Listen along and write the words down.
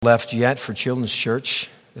Left yet for Children's Church,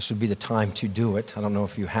 this would be the time to do it. I don't know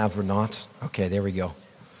if you have or not. Okay, there we go.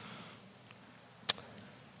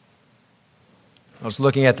 I was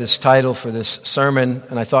looking at this title for this sermon,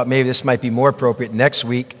 and I thought maybe this might be more appropriate next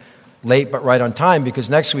week, late but right on time, because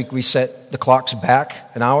next week we set the clocks back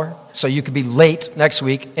an hour, so you could be late next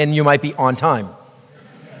week, and you might be on time.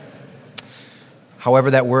 However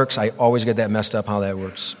that works, I always get that messed up how that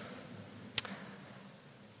works.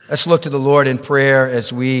 Let's look to the Lord in prayer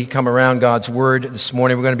as we come around God's Word this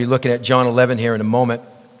morning. We're going to be looking at John 11 here in a moment,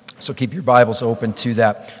 so keep your Bibles open to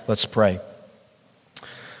that. Let's pray.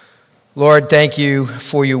 Lord, thank you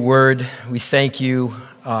for your Word. We thank you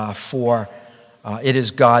for it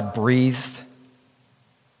is God-breathed.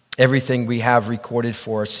 Everything we have recorded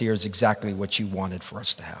for us here is exactly what you wanted for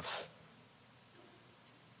us to have.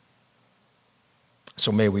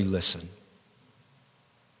 So may we listen.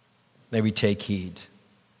 May we take heed.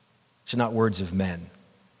 It's not words of men,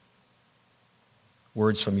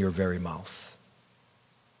 words from your very mouth.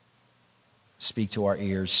 Speak to our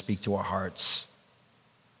ears, speak to our hearts,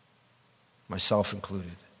 myself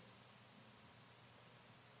included.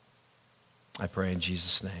 I pray in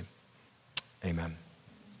Jesus' name. Amen.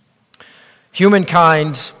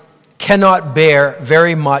 Humankind cannot bear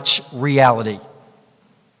very much reality.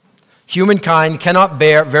 Humankind cannot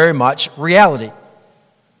bear very much reality.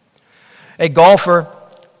 A golfer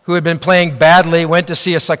who had been playing badly went to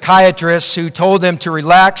see a psychiatrist who told him to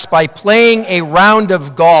relax by playing a round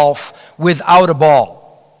of golf without a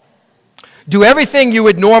ball. Do everything you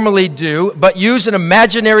would normally do, but use an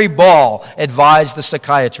imaginary ball, advised the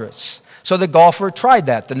psychiatrist. So the golfer tried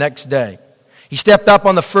that the next day. He stepped up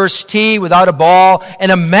on the first tee without a ball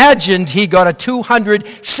and imagined he got a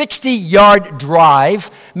 260-yard drive,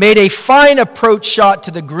 made a fine approach shot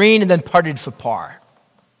to the green, and then putted for par.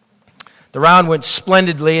 The round went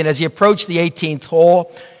splendidly, and as he approached the 18th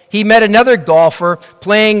hole, he met another golfer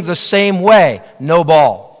playing the same way, no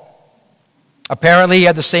ball. Apparently, he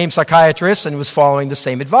had the same psychiatrist and was following the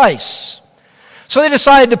same advice. So they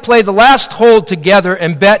decided to play the last hole together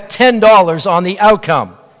and bet $10 on the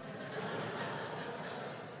outcome.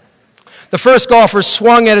 The first golfer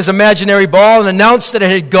swung at his imaginary ball and announced that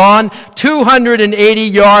it had gone 280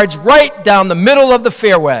 yards right down the middle of the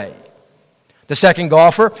fairway. The second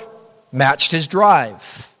golfer matched his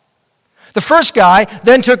drive. The first guy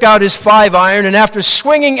then took out his 5-iron, and after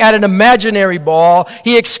swinging at an imaginary ball,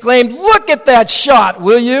 he exclaimed, "Look at that shot,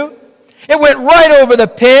 will you?" It went right over the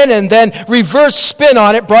pin and then reverse spin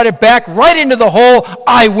on it, brought it back right into the hole.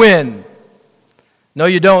 I win. "No,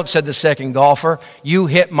 you don't," said the second golfer. "You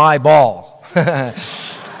hit my ball."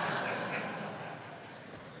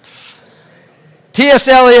 T.S.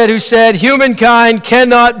 Eliot, who said, "Humankind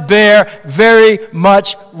cannot bear very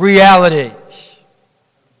much reality."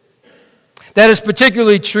 That is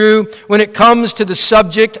particularly true when it comes to the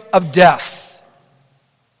subject of death.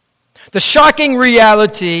 The shocking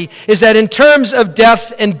reality is that in terms of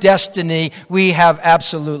death and destiny, we have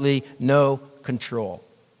absolutely no control.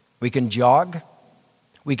 We can jog,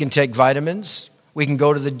 we can take vitamins, we can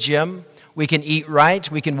go to the gym, we can eat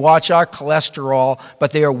right, we can watch our cholesterol,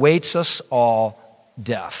 but there awaits us all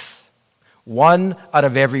death. 1 out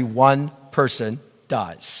of every 1 person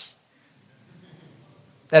dies.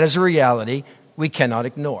 That is a reality we cannot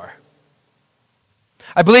ignore.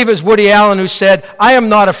 I believe it was Woody Allen who said, "I am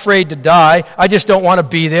not afraid to die, I just don't want to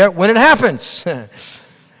be there when it happens."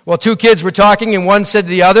 Well, 2 kids were talking, and one said to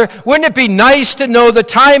the other, "Wouldn't it be nice to know the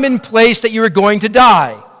time and place that you were going to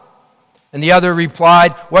die?" And the other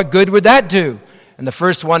replied, "What good would that do?" And the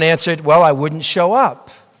first one answered, "Well, I wouldn't show up."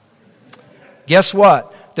 Guess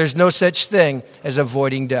what? There's no such thing as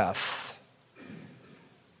avoiding death.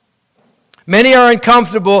 Many are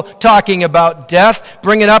uncomfortable talking about death.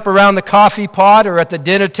 Bring it up around the coffee pot or at the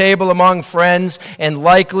dinner table among friends, and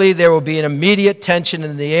likely there will be an immediate tension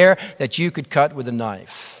in the air that you could cut with a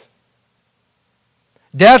knife.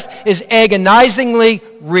 Death is agonizingly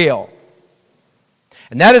real.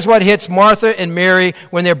 And that is what hits Martha and Mary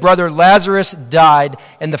when their brother Lazarus died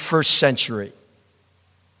in the 1st century.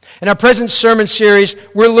 In our present sermon series,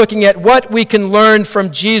 we're looking at what we can learn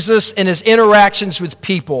from Jesus and his interactions with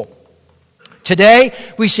people. Today,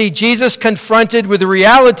 we see Jesus confronted with the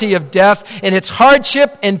reality of death and its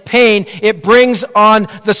hardship and pain it brings on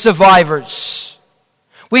the survivors.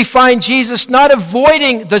 We find Jesus not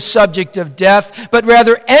avoiding the subject of death, but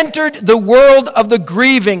rather entered the world of the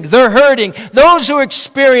grieving, the hurting, those who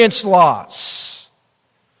experience loss.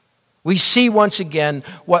 We see once again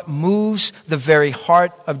what moves the very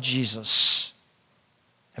heart of Jesus.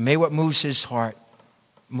 And may what moves his heart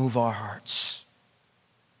move our hearts.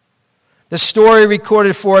 The story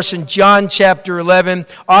recorded for us in John chapter 11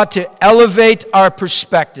 ought to elevate our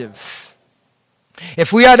perspective.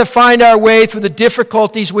 If we are to find our way through the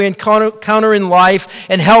difficulties we encounter in life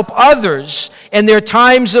and help others in their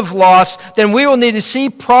times of loss, then we will need to see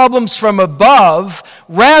problems from above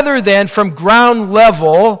rather than from ground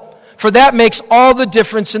level, for that makes all the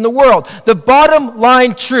difference in the world. The bottom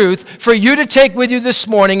line truth for you to take with you this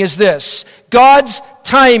morning is this: God's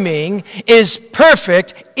timing is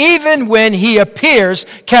perfect even when He appears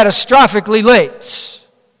catastrophically late.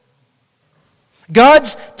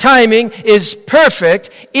 God's timing is perfect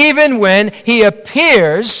even when He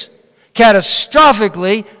appears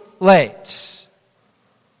catastrophically late.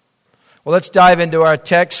 Well, let's dive into our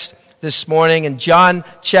text this morning in John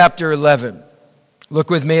chapter 11. Look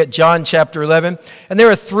with me at John chapter 11. And there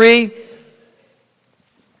are three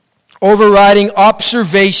overriding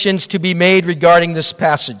observations to be made regarding this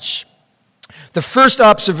passage. The first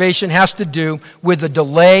observation has to do with the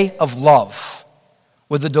delay of love.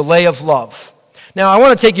 With the delay of love. Now, I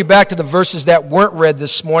want to take you back to the verses that weren't read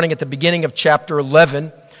this morning at the beginning of chapter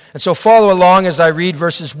 11. And so follow along as I read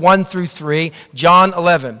verses 1 through 3, John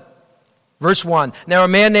 11. Verse 1, Now a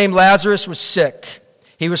man named Lazarus was sick.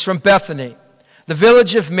 He was from Bethany, the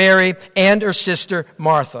village of Mary and her sister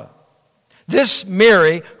Martha. This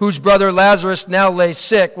Mary, whose brother Lazarus now lay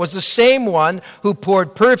sick, was the same one who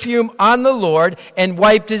poured perfume on the Lord and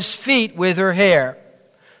wiped His feet with her hair.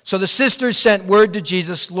 So the sisters sent word to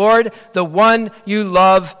Jesus, Lord, the one you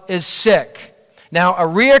love is sick. Now, a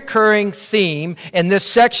reoccurring theme in this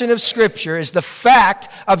section of Scripture is the fact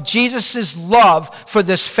of Jesus' love for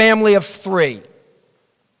this family of three.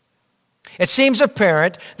 It seems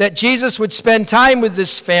apparent that Jesus would spend time with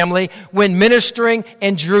this family when ministering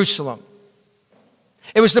in Jerusalem.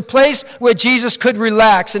 It was the place where Jesus could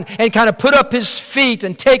relax and kind of put up His feet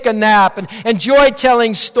and take a nap and enjoy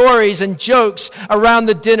telling stories and jokes around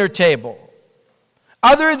the dinner table.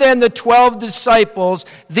 Other than the 12 disciples,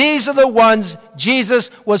 these are the ones Jesus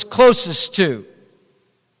was closest to.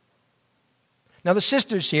 Now, the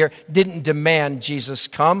sisters here didn't demand Jesus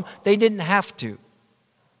come. They didn't have to.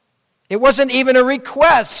 It wasn't even a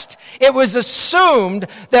request. It was assumed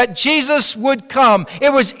that Jesus would come.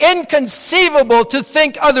 It was inconceivable to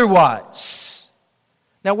think otherwise.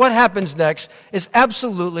 Now, what happens next is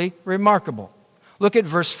absolutely remarkable. Look at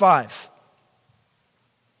verse 5.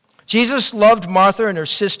 Jesus loved Martha and her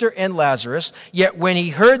sister and Lazarus, yet when He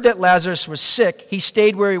heard that Lazarus was sick, He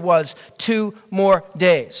stayed where he was 2 more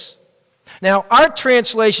days. Now, our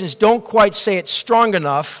translations don't quite say it strong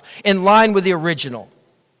enough in line with the original.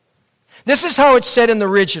 This is how it's said in the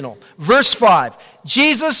original. Verse 5,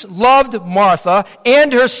 Jesus loved Martha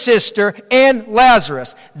and her sister and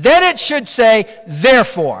Lazarus. Then it should say,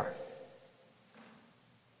 therefore.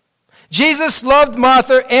 Jesus loved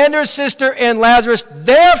Martha and her sister and Lazarus.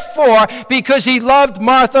 Therefore, because He loved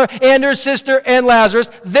Martha and her sister and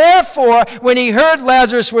Lazarus, therefore, when He heard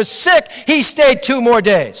Lazarus was sick, He stayed 2 more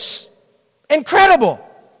days. Incredible.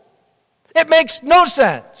 It makes no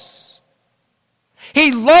sense.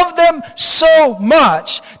 He loved them so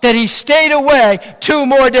much that He stayed away 2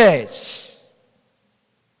 more days.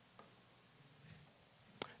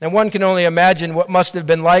 Now, one can only imagine what must have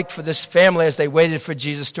been like for this family as they waited for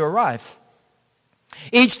Jesus to arrive.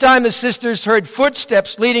 Each time the sisters heard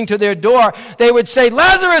footsteps leading to their door, they would say,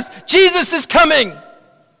 Lazarus, Jesus is coming.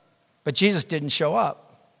 But Jesus didn't show up.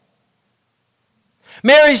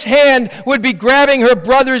 Mary's hand would be grabbing her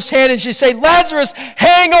brother's hand and she'd say, Lazarus,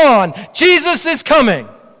 hang on, Jesus is coming.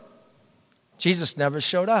 Jesus never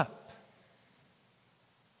showed up.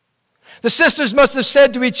 The sisters must have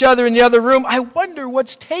said to each other in the other room, I wonder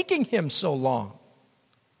what's taking him so long.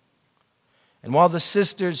 And while the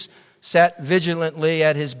sisters sat vigilantly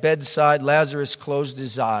at his bedside, Lazarus closed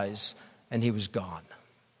his eyes and he was gone.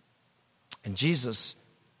 And Jesus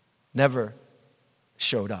never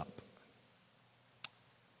showed up.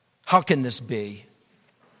 How can this be?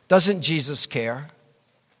 Doesn't Jesus care?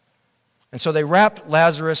 And so they wrapped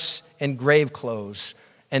Lazarus in grave clothes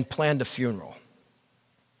and planned a funeral.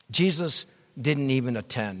 Jesus didn't even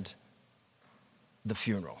attend the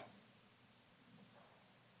funeral.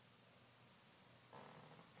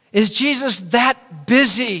 Is Jesus that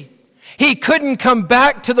busy? He couldn't come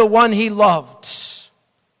back to the one He loved.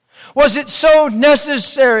 Was it so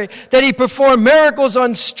necessary that He performed miracles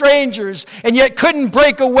on strangers and yet couldn't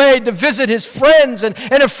break away to visit His friends and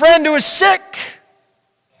a friend who was sick?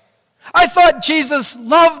 I thought Jesus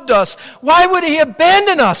loved us. Why would He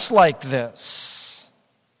abandon us like this?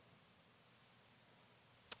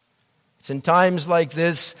 It's in times like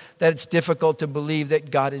this that it's difficult to believe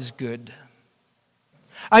that God is good.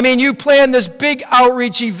 I mean, you plan this big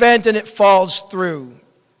outreach event and it falls through.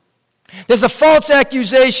 There's a false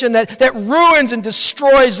accusation that ruins and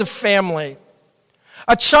destroys a family.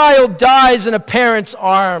 A child dies in a parent's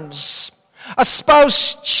arms. A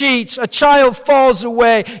spouse cheats. A child falls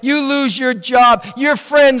away. You lose your job. Your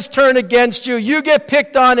friends turn against you. You get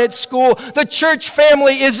picked on at school. The church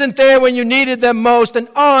family isn't there when you needed them most. And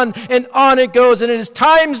on it goes. And it is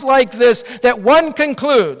times like this that one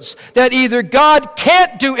concludes that either God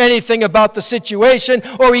can't do anything about the situation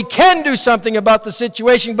or he can do something about the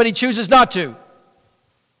situation, but he chooses not to.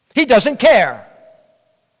 He doesn't care.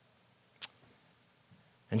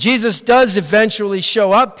 And Jesus does eventually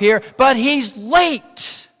show up here, but he's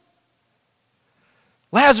late.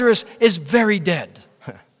 Lazarus is very dead.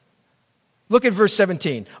 Look at verse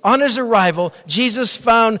 17. On his arrival, Jesus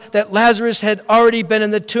found that Lazarus had already been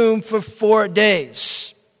in the tomb for 4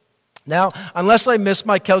 days. Now, unless I missed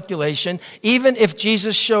my calculation, even if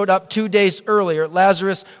Jesus showed up 2 days earlier,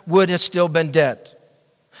 Lazarus would have still been dead.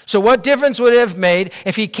 So what difference would it have made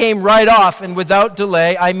if he came right off and without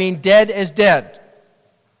delay, I mean dead as dead?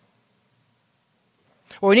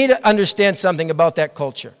 Well, we need to understand something about that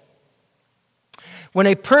culture. When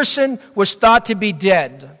a person was thought to be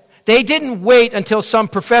dead, they didn't wait until some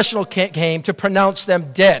professional came to pronounce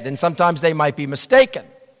them dead, and sometimes they might be mistaken.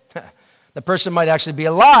 The person might actually be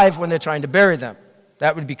alive when they're trying to bury them.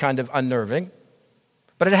 That would be kind of unnerving.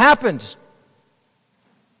 But it happened.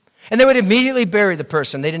 And they would immediately bury the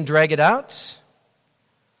person. They didn't drag it out.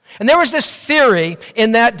 And there was this theory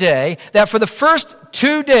in that day that for the first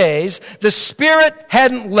 2 days, the spirit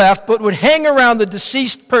hadn't left, but would hang around the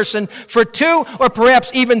deceased person for 2 or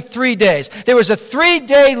perhaps even 3 days. There was a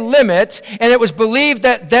 3-day limit, and it was believed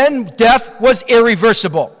that then death was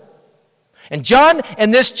irreversible. And John,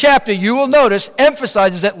 in this chapter, you will notice,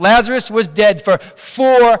 emphasizes that Lazarus was dead for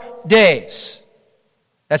 4 days.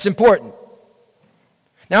 That's important.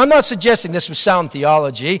 Now, I'm not suggesting this was sound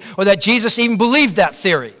theology or that Jesus even believed that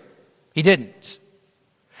theory. He didn't.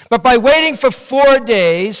 But by waiting for 4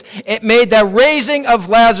 days, it made the raising of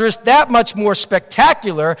Lazarus that much more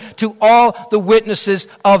spectacular to all the witnesses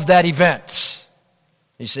of that event.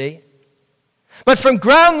 You see? But from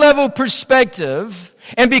ground level perspective,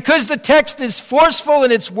 and because the text is forceful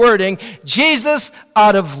in its wording, Jesus,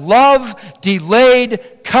 out of love, delayed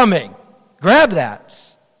coming. Grab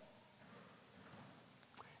that.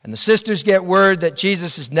 And the sisters get word that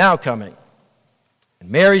Jesus is now coming. And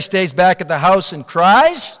Mary stays back at the house and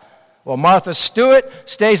cries, while Martha Stewart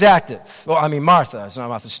stays active. Well, I mean Martha. It's not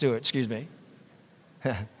Martha Stewart, excuse me.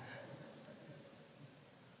 It's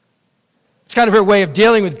kind of her way of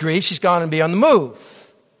dealing with grief. She's gone and be on the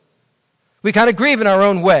move. We kind of grieve in our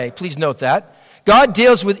own way. Please note that. God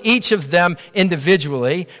deals with each of them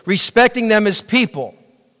individually, respecting them as people.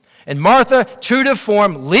 And Martha, true to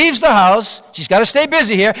form, leaves the house. She's got to stay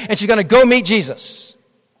busy here, and she's going to go meet Jesus.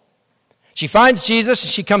 She finds Jesus,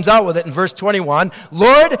 and she comes out with it in verse 21.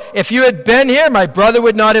 Lord, if you had been here, my brother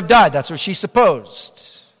would not have died. That's what she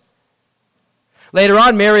supposed. Later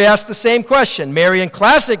on, Mary asks the same question. Mary, in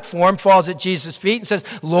classic form, falls at Jesus' feet and says,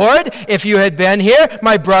 Lord, if you had been here,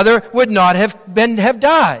 my brother would not have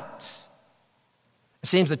died. It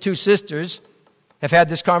seems the two sisters have had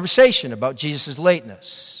this conversation about Jesus'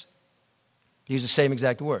 lateness. Use the same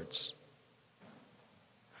exact words.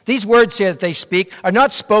 These words here that they speak are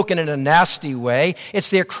not spoken in a nasty way. It's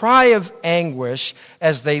their cry of anguish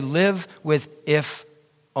as they live with if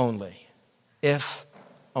only. If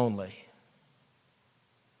only.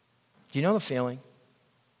 Do you know the feeling?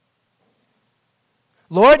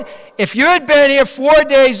 Lord, if you had been here 4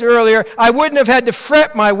 days earlier, I wouldn't have had to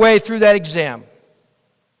fret my way through that exam.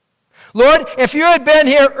 Lord, if you had been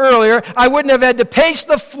here earlier, I wouldn't have had to pace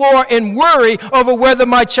the floor and worry over whether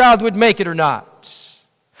my child would make it or not.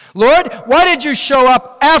 Lord, why did you show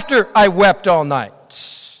up after I wept all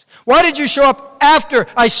night? Why did you show up after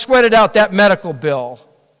I sweated out that medical bill?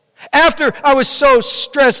 After I was so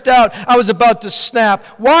stressed out, I was about to snap.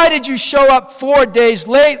 Why did you show up 4 days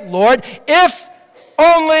late, Lord? If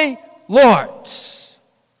only, Lord.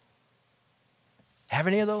 Have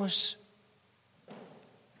any of those?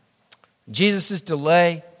 Jesus'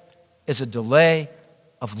 delay is a delay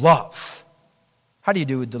of love. How do you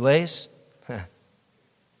do with delays?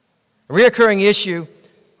 A reoccurring issue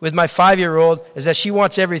with my 5-year-old is that she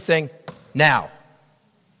wants everything now.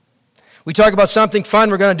 We talk about something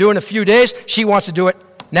fun we're going to do in a few days. She wants to do it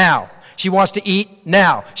now. She wants to eat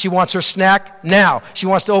now. She wants her snack now. She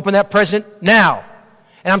wants to open that present now.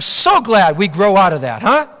 And I'm so glad we grow out of that,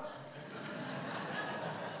 huh?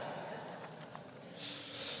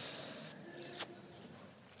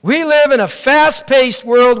 We live live in a fast-paced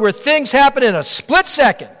world where things happen in a split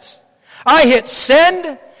second. I hit send,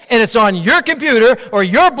 and it's on your computer or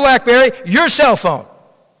your BlackBerry, your cell phone.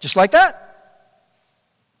 Just like that.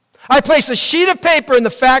 I place a sheet of paper in the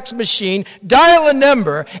fax machine, dial a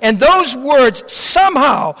number, and those words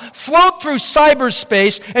somehow float through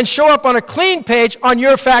cyberspace and show up on a clean page on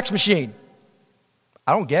your fax machine.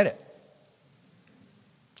 I don't get it.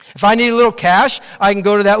 If I need a little cash, I can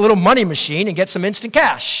go to that little money machine and get some instant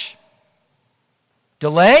cash.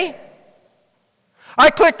 Delay? I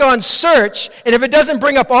click on search, and if it doesn't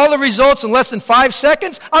bring up all the results in less than 5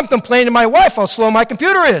 seconds, I'm complaining to my wife how slow my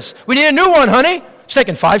computer is. We need a new one, honey. It's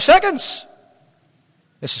taking 5 seconds.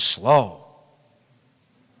 This is slow.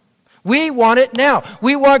 We want it now.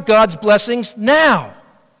 We want God's blessings now.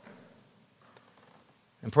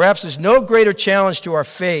 And perhaps there's no greater challenge to our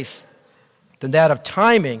faith than that of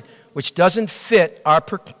timing, which doesn't fit our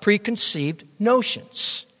preconceived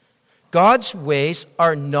notions. God's ways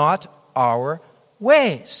are not our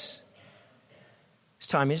ways. His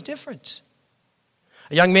timing is different.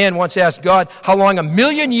 A young man once asked God how long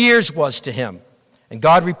 1,000,000 years was to him. And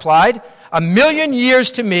God replied, 1,000,000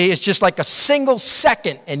 years to me is just like a single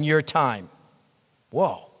second in your time.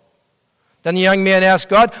 Whoa. Then the young man asked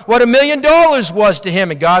God what $1,000,000 was to him.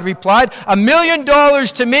 And God replied,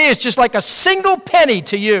 $1,000,000 to me is just like a single penny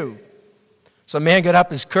to you. So the man got up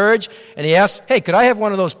his courage and he asked, hey, could I have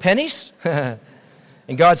one of those pennies? And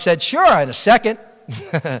God said, sure, in a second.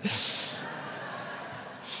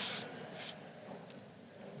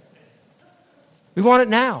 We want it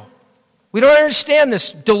now. We don't understand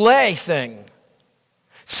this delay thing.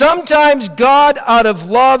 Sometimes God, out of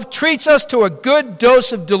love, treats us to a good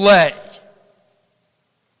dose of delay.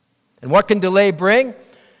 And what can delay bring?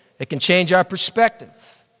 It can change our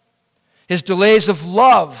perspective. His delays of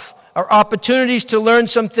love are opportunities to learn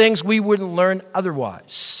some things we wouldn't learn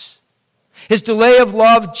otherwise. His delay of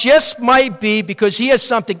love just might be because he has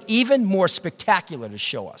something even more spectacular to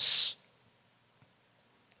show us.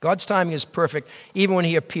 God's timing is perfect, even when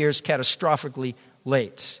he appears catastrophically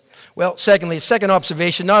late. Well, secondly, a second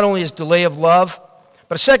observation, not only is delay of love,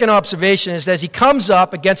 but a second observation is as he comes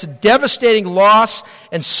up against a devastating loss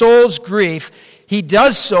and soul's grief, he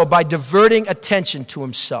does so by diverting attention to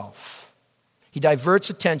himself. He diverts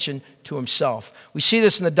attention to himself. We see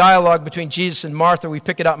this in the dialogue between Jesus and Martha. We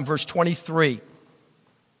pick it up in verse 23.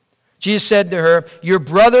 Jesus said to her, your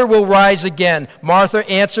brother will rise again. Martha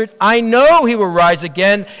answered, I know he will rise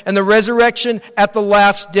again in the resurrection at the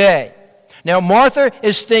last day. Now, Martha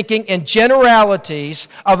is thinking in generalities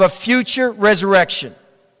of a future resurrection.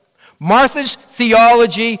 Martha's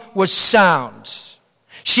theology was sound.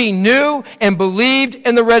 She knew and believed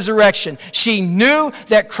in the resurrection. She knew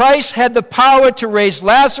that Christ had the power to raise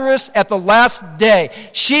Lazarus at the last day.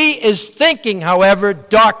 She is thinking, however,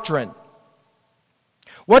 doctrine.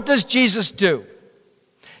 What does Jesus do?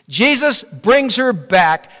 Jesus brings her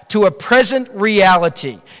back to a present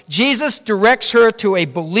reality. Jesus directs her to a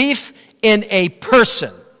belief in a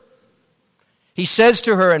person. He says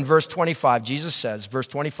to her in verse 25, Jesus says, verse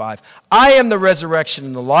 25, I am the resurrection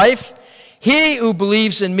and the life. He who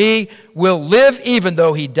believes in me will live even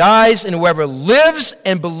though he dies, and whoever lives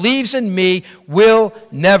and believes in me will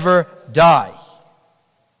never die.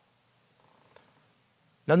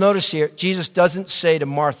 Now notice here, Jesus doesn't say to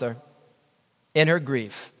Martha in her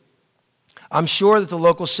grief, I'm sure that the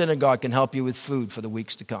local synagogue can help you with food for the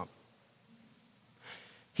weeks to come.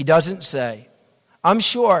 He doesn't say, I'm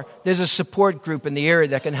sure there's a support group in the area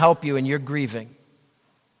that can help you in your grieving.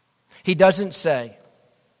 He doesn't say,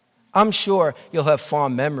 I'm sure you'll have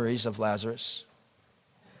fond memories of Lazarus.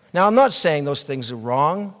 Now, I'm not saying those things are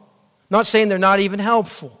wrong. I'm not saying they're not even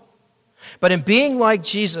helpful. But in being like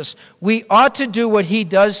Jesus, we ought to do what he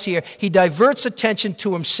does here. He diverts attention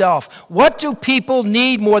to himself. What do people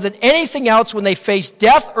need more than anything else when they face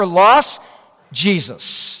death or loss?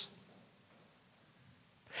 Jesus.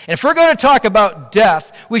 And if we're going to talk about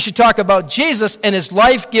death, we should talk about Jesus and his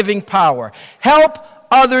life-giving power. Help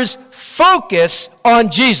others focus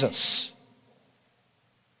on Jesus.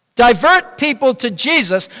 Divert people to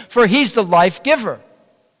Jesus, for he's the life giver.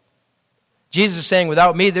 Jesus is saying,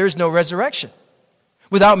 without me, there is no resurrection.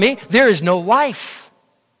 Without me, there is no life.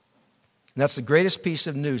 And that's the greatest piece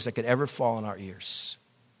of news that could ever fall on our ears.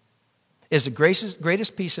 It is the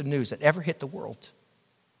greatest piece of news that ever hit the world.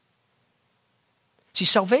 See,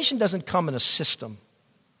 salvation doesn't come in a system.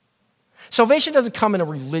 Salvation doesn't come in a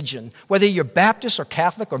religion, whether you're Baptist or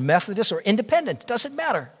Catholic or Methodist or independent. It doesn't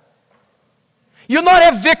matter. You'll not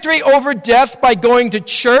have victory over death by going to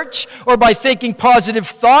church or by thinking positive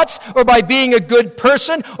thoughts or by being a good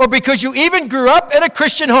person or because you even grew up in a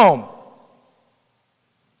Christian home.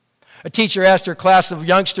 A teacher asked her class of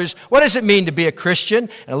youngsters, what does it mean to be a Christian?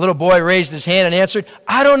 And a little boy raised his hand and answered,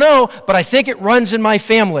 I don't know, but I think it runs in my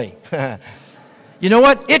family. You know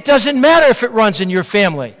what? It doesn't matter if it runs in your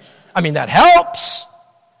family. I mean, that helps,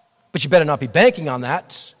 but you better not be banking on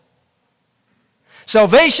that.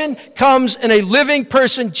 Salvation comes in a living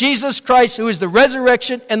person, Jesus Christ, who is the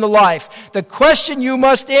resurrection and the life. The question you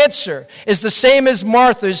must answer is the same as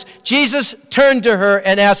Martha's. Jesus turned to her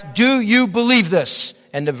and asked, do you believe this?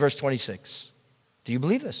 End of verse 26. Do you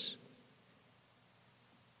believe this?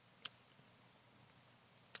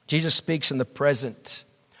 Jesus speaks in the present.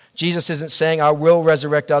 Jesus isn't saying, I will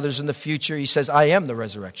resurrect others in the future. He says, I am the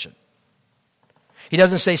resurrection. He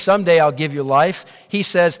doesn't say, someday I'll give you life. He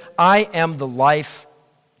says, I am the life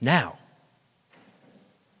now.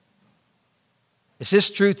 It's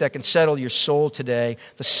this truth that can settle your soul today.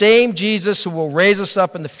 The same Jesus who will raise us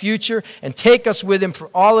up in the future and take us with him for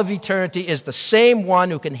all of eternity is the same one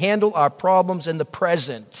who can handle our problems in the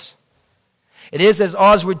present. It is, as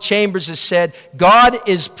Oswald Chambers has said, God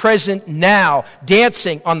is present now,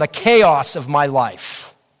 dancing on the chaos of my life.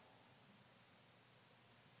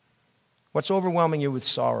 What's overwhelming you with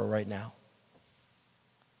sorrow right now?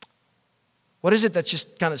 What is it that's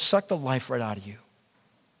just kind of sucked the life right out of you?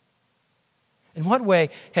 In what way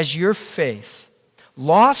has your faith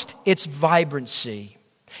lost its vibrancy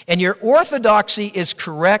and your orthodoxy is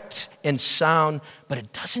correct and sound, but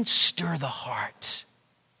it doesn't stir the heart?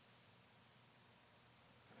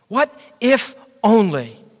 What if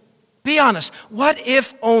only, be honest, what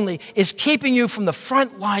if only is keeping you from the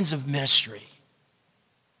front lines of ministry?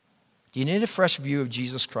 Do you need a fresh view of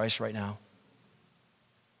Jesus Christ right now?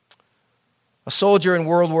 A soldier in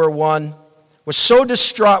World War I was so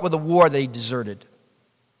distraught with the war that he deserted.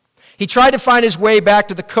 He tried to find his way back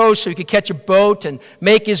to the coast so he could catch a boat and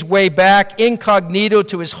make his way back incognito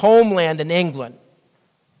to his homeland in England.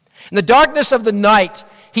 In the darkness of the night,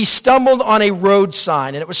 he stumbled on a road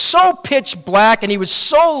sign, and it was so pitch black and he was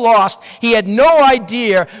so lost, he had no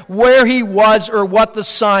idea where he was or what the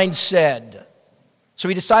sign said. So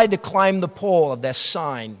he decided to climb the pole of that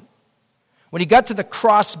sign. When he got to the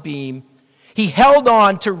crossbeam, he held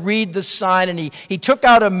on to read the sign, and he took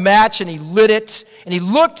out a match and he lit it, and he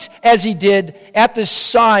looked as he did at this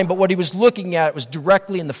sign, but what he was looking at was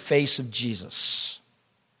directly in the face of Jesus.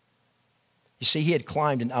 You see, he had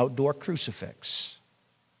climbed an outdoor crucifix.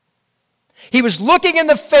 He was looking in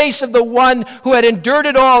the face of the one who had endured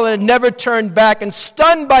it all and had never turned back, and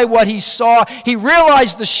stunned by what he saw, he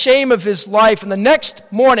realized the shame of his life, and the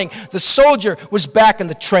next morning, the soldier was back in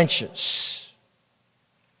the trenches.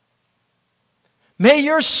 May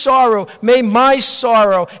your sorrow, may my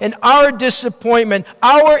sorrow, and our disappointment,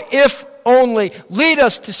 our if only, lead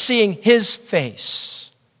us to seeing his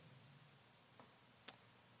face.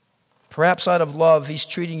 Perhaps out of love, he's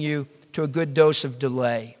treating you to a good dose of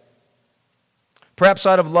delay. Perhaps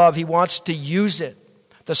out of love, he wants to use it,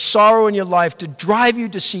 the sorrow in your life, to drive you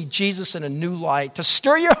to see Jesus in a new light, to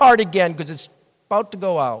stir your heart again because it's about to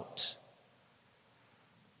go out.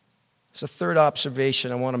 It's a third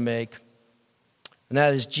observation I want to make, and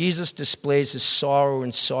that is Jesus displays his sorrow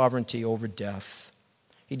and sovereignty over death.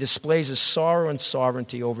 He displays his sorrow and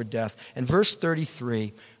sovereignty over death. In verse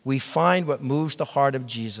 33, we find what moves the heart of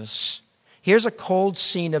Jesus. Here's a cold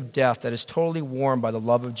scene of death that is totally warmed by the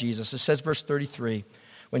love of Jesus. It says, verse 33,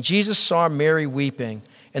 when Jesus saw Mary weeping,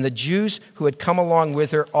 and the Jews who had come along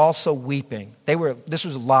with her also weeping. This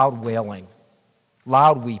was loud wailing,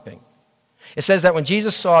 loud weeping. It says that when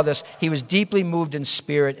Jesus saw this, he was deeply moved in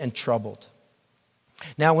spirit and troubled.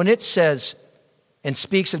 Now, when it says and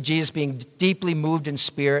speaks of Jesus being deeply moved in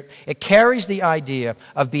spirit, it carries the idea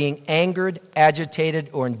of being angered, agitated,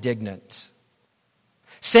 or indignant.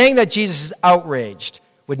 Saying that Jesus is outraged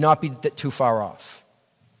would not be too far off.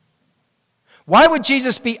 Why would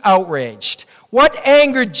Jesus be outraged? What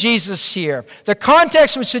angered Jesus here? The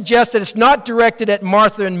context would suggest that it's not directed at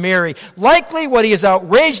Martha and Mary. Likely what he is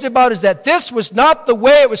outraged about is that this was not the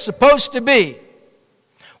way it was supposed to be.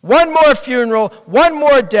 One more funeral, one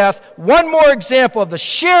more death, one more example of the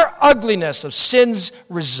sheer ugliness of sin's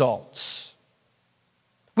results.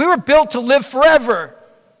 We were built to live forever.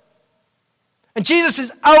 And Jesus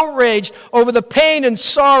is outraged over the pain and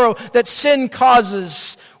sorrow that sin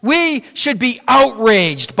causes. We should be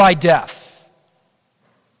outraged by death.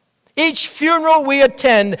 Each funeral we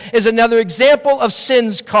attend is another example of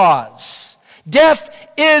sin's cause. Death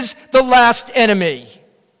is the last enemy.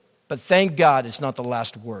 But thank God it's not the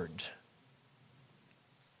last word.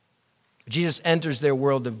 Jesus enters their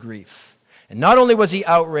world of grief. And not only was he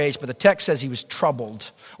outraged, but the text says he was troubled.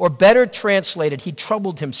 Or better translated, he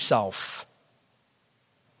troubled himself.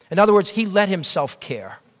 In other words, he let himself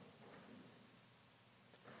care.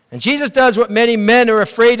 And Jesus does what many men are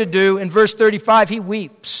afraid to do. In verse 35, he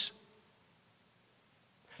weeps.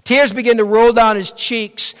 Tears begin to roll down his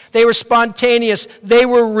cheeks. They were spontaneous. They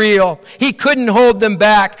were real. He couldn't hold them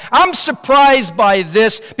back. I'm surprised by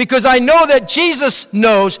this because I know that Jesus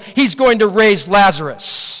knows he's going to raise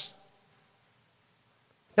Lazarus.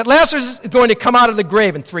 That Lazarus is going to come out of the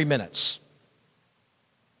grave in 3 minutes.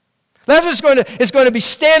 Lazarus is going to be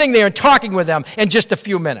standing there and talking with them in just a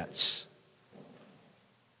few minutes.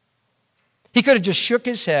 He could have just shook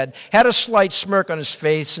his head, had a slight smirk on his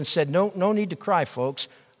face, and said, no need to cry, folks.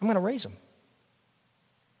 I'm going to raise him.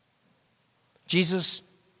 Jesus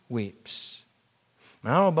weeps. I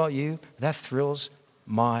don't know about you, but that thrills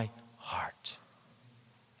my heart.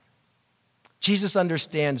 Jesus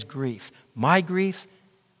understands grief. My grief,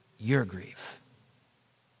 your grief.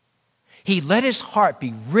 He let his heart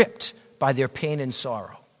be ripped by their pain and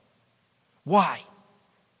sorrow. Why?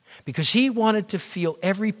 Because he wanted to feel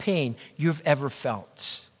every pain you've ever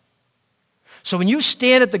felt. So when you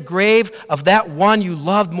stand at the grave of that one you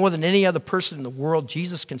loved more than any other person in the world,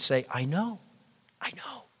 Jesus can say, I know.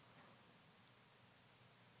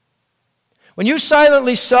 When you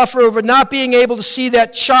silently suffer over not being able to see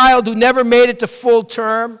that child who never made it to full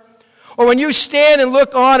term, or when you stand and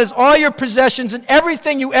look on as all your possessions and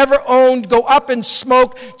everything you ever owned go up in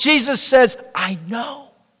smoke, Jesus says, I know.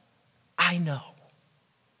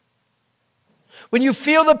 When you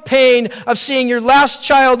feel the pain of seeing your last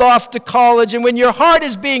child off to college, and when your heart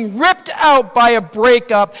is being ripped out by a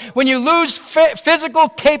breakup, when you lose physical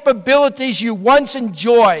capabilities you once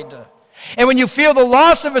enjoyed, and when you feel the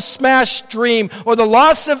loss of a smashed dream, or the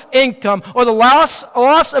loss of income, or the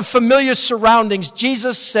loss of familiar surroundings,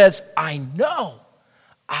 Jesus says, I know.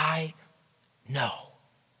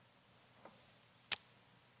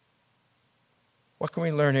 What can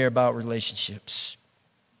we learn here about relationships?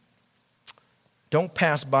 Don't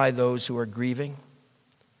pass by those who are grieving.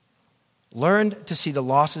 Learn to see the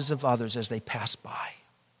losses of others as they pass by.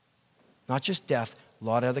 Not just death, a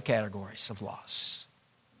lot of other categories of loss.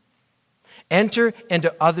 Enter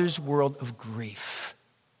into others' world of grief.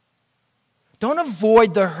 Don't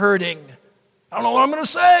avoid the hurting. I don't know what I'm going to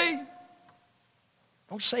say.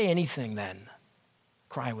 Don't say anything then.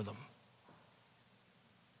 Cry with them.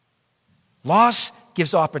 Loss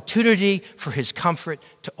gives opportunity for his comfort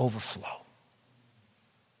to overflow.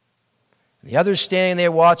 The others standing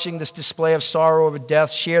there watching this display of sorrow over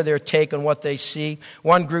death share their take on what they see.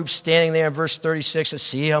 One group standing there in verse 36 says,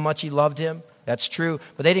 see how much he loved him? That's true,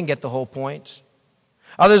 but they didn't get the whole point.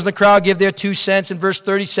 Others in the crowd give their 2 cents in verse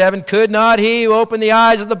 37. Could not he who opened the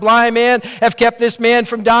eyes of the blind man have kept this man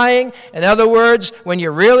from dying? In other words, when you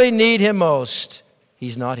really need him most,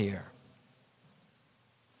 he's not here.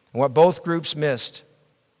 And what both groups missed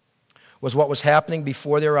was what was happening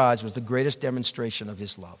before their eyes was the greatest demonstration of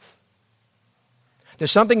his love.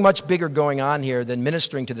 There's something much bigger going on here than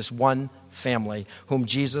ministering to this one family whom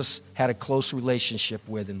Jesus had a close relationship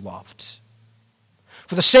with and loved.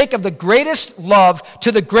 For the sake of the greatest love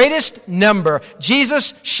to the greatest number,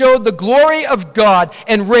 Jesus showed the glory of God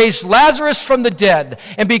and raised Lazarus from the dead.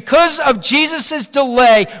 And because of Jesus'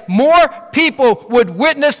 delay, more people would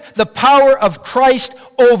witness the power of Christ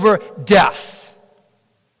over death.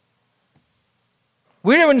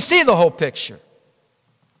 We didn't see the whole picture.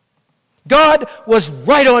 God was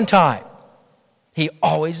right on time. He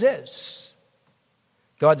always is.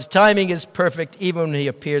 God's timing is perfect even when he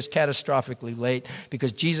appears catastrophically late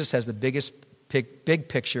because Jesus has the big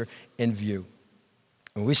picture in view.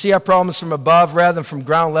 When we see our problems from above rather than from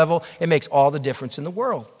ground level, it makes all the difference in the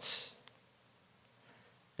world.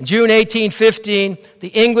 In June 1815, the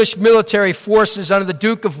English military forces under the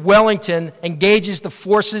Duke of Wellington engages the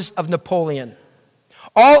forces of Napoleon.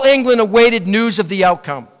 All England awaited news of the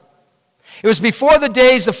outcome. It was before the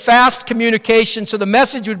days of fast communication, so the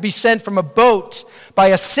message would be sent from a boat by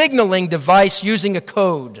a signaling device using a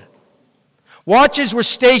code. Watches were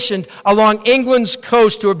stationed along England's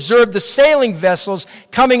coast to observe the sailing vessels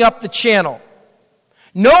coming up the channel.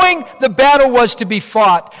 Knowing the battle was to be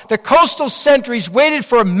fought, the coastal sentries waited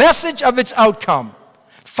for a message of its outcome.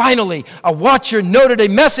 Finally, a watcher noted a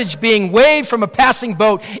message being waved from a passing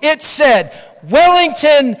boat. It said,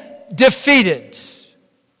 "Wellington defeated."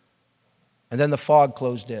 And then the fog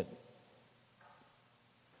closed in.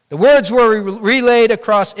 The words were relayed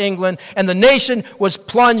across England, and the nation was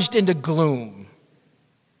plunged into gloom.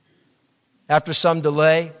 After some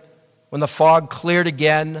delay, when the fog cleared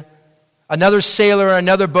again, another sailor in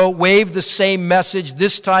another boat waved the same message,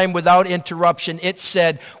 this time without interruption. It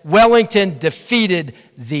said, "Wellington defeated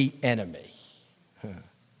the enemy."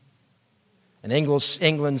 And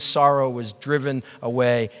England's sorrow was driven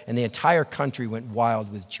away, and the entire country went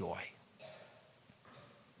wild with joy.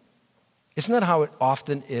 Isn't that how it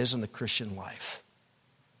often is in the Christian life?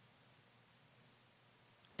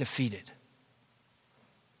 Defeated.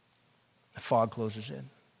 The fog closes in.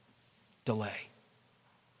 Delay.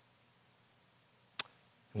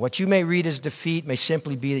 What you may read as defeat may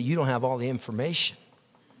simply be that you don't have all the information.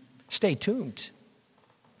 Stay tuned.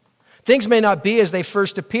 Things may not be as they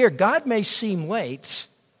first appear. God may seem late,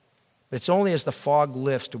 but it's only as the fog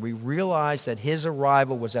lifts do we realize that his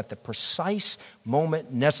arrival was at the precise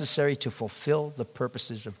moment necessary to fulfill the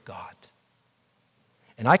purposes of God.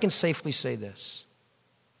 And I can safely say this.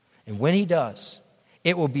 And when he does,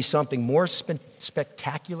 it will be something more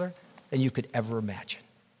spectacular than you could ever imagine.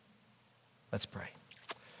 Let's pray.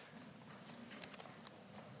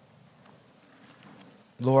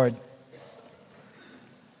 Lord,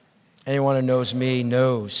 anyone who knows me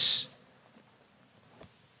knows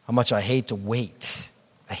how much I hate to wait.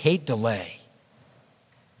 I hate delay.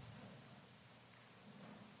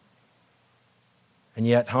 And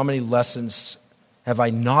yet, how many lessons have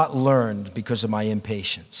I not learned because of my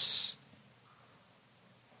impatience?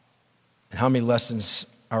 And how many lessons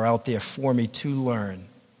are out there for me to learn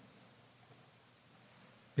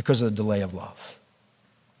because of the delay of love?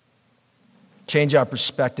 Change our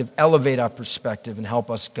perspective, elevate our perspective, and help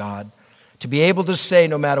us, God, to be able to say,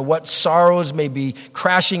 no matter what sorrows may be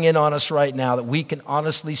crashing in on us right now, that we can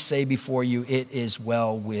honestly say before you, it is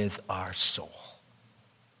well with our soul.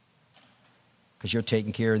 Because you're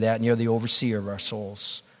taking care of that, and you're the overseer of our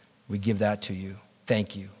souls. We give that to you.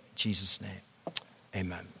 Thank you. In Jesus' name,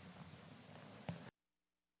 amen.